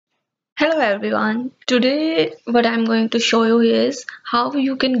Hello everyone. Today what I'm going to show you is how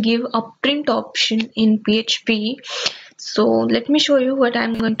you can give a print option in PHP. So let me show you what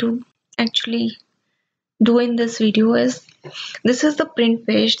I'm going to actually do in this video is this is the print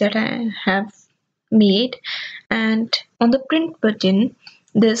page that I have made, and on the print button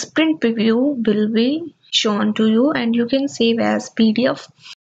this print preview will be shown to you and you can save as PDF.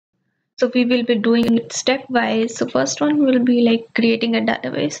 So we will be doing it stepwise. So first one will be like creating a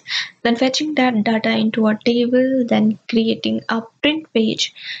database, then fetching that data into a table, then creating a print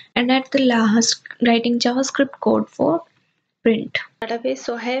page, and at the last writing JavaScript code for print database.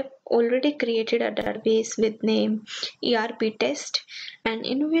 So I have already created a database with name ERP test, and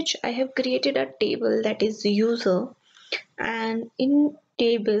in which I have created a table that is user, and in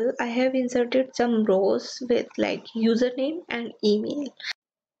table I have inserted some rows with like username and email.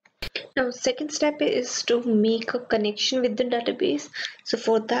 Now, second step is to make a connection with the database. So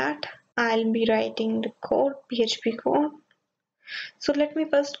for that, I'll be writing the code, PHP code. So let me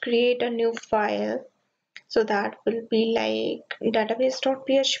first create a new file. So that will be like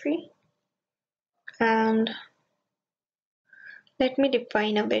database.php, and let me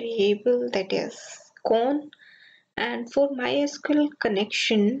define a variable that is con. And for MySQL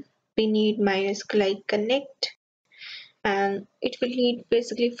connection, we need MySQL connect, and it will need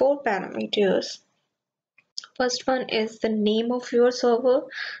basically 4 parameters. First one is the name of your server,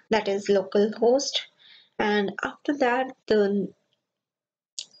 that is localhost, and after that the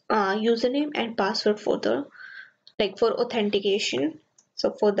username and password for the for authentication.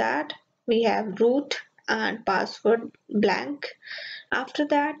 So for that we have root and password blank. After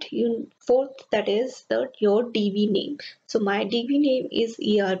that, fourth, that is your DB name. So my DB name is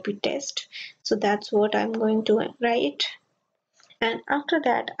ERP test, so that's what I'm going to write. And after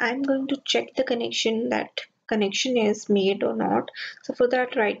that I'm going to check the connection, that connection is made or not. So for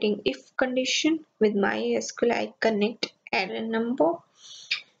that, writing if condition with MySQL I connect error number,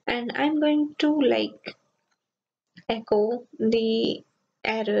 and I'm going to echo the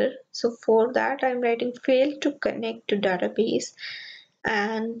error. So for that I'm writing fail to connect to database,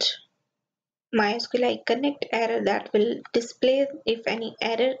 and MySQL I connect error, that will display if any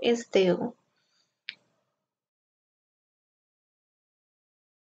error is there.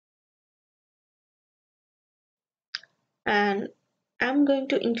 And I'm going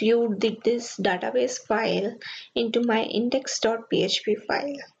to include this database file into my index.php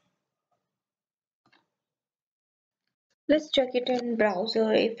file. Let's check it in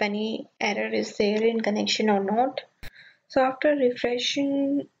browser if any error is there in connection or not. So after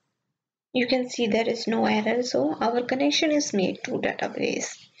refreshing, you can see there is no error, so our connection is made to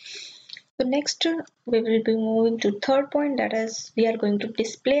database. So next we will be moving to third point, that is we are going to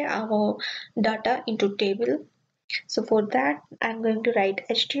display our data into table. So for that I'm going to write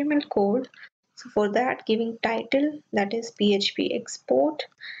HTML code. So for that, giving title, that is PHP export,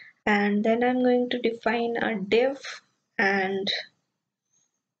 and then I'm going to define a div, and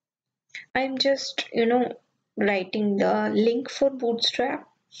I'm just writing the link for bootstrap,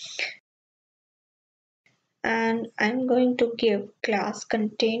 and I'm going to give class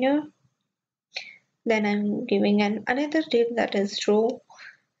container, then I'm giving another div, that is row,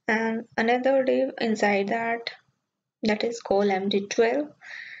 and another div inside that is called md12,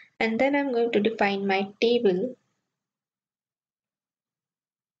 and then I'm going to define my table.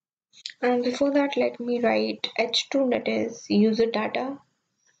 And before that, let me write h2, that is user data,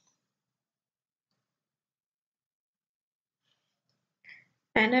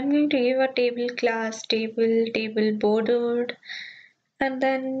 and I'm going to give a table class table bordered, and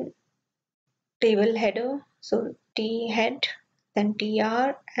then table header, so t head, then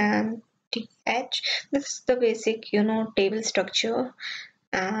tr and th. This is the basic table structure,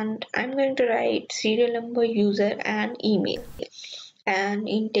 and I'm going to write serial number, user and email. And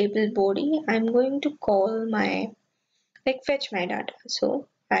in table body I'm going to call my fetch my data, so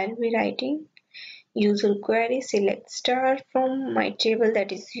I'll be writing user query select star from my table,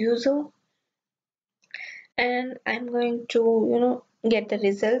 that is user, and I'm going to get the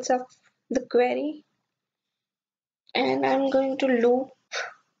results of the query, and I'm going to loop.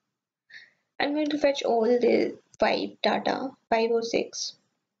 I'm going to fetch all the 5 or 6,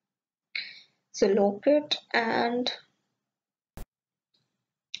 so loop it, and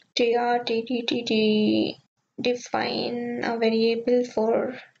tr define a variable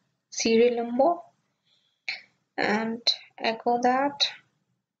for serial number and echo that.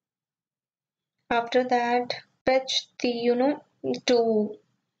 After that, fetch the to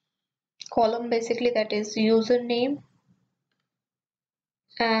column, basically that is username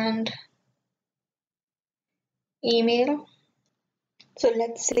and email. So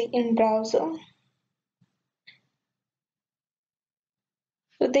let's see in browser.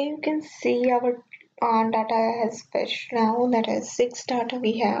 So there you can see our data has fetched now. That is 6 data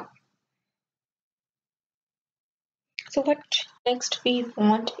we have. So what next we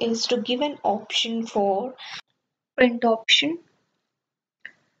want is to give an option for print option.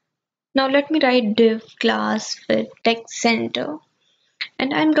 Now let me write div class with text center,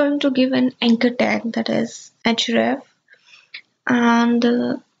 and I'm going to give an anchor tag, that is href, and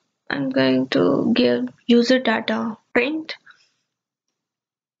I'm going to give user data print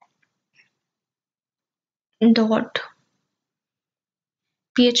dot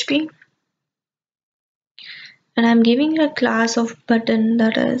php, and I'm giving a class of button,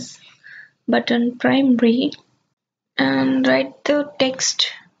 that is button primary, and write the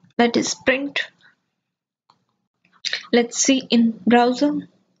text, that is print. Let's see in browser.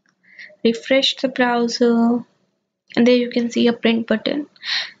 Refresh the browser, and there you can see a print button.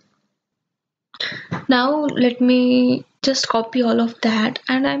 Now let me just copy all of that,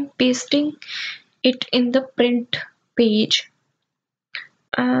 and I'm pasting it in the print page.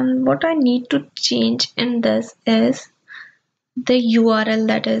 And what I need to change in this is the URL,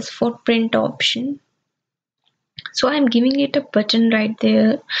 that is for print option. So I'm giving it a button right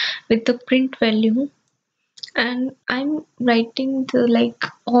there with the print value, and I'm writing the like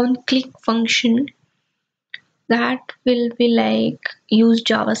on click function that will be like use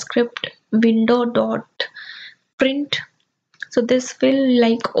JavaScript window.print. So this will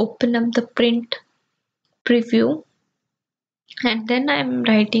like open up the print preview, and then I'm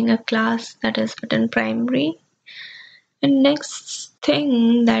writing a class, that is button primary. And next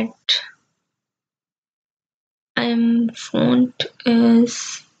thing that I'm font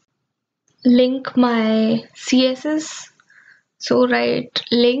is link my CSS. So write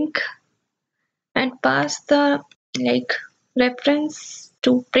link and pass the like reference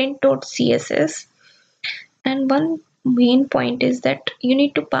to print.css. And one main point is that you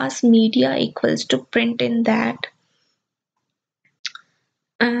need to pass media equals to print in that.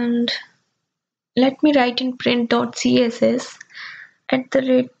 And let me write in print.css at the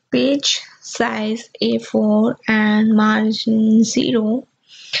rate page size A4 and margin 0.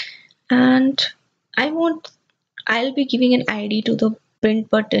 And I'll be giving an ID to the print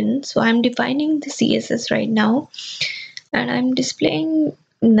button. So I'm defining the CSS right now, and I'm displaying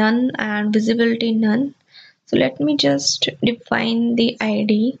none and visibility none. So let me just define the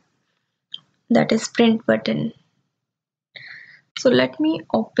ID, that is print button. So let me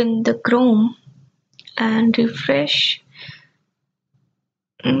open the Chrome and refresh.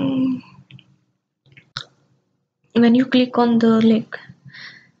 When you click on the like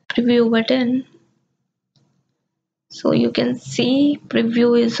preview button, so you can see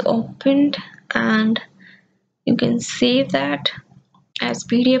preview is opened, and you can save that as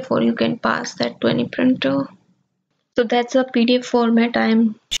PDF, or you can pass that to any printer. So that's a PDF format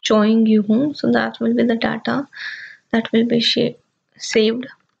I'm showing you. So that will be the data that will be saved.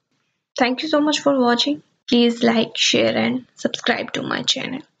 Thank you so much for watching. Please like, share and subscribe to my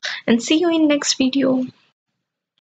channel, and see you in next video.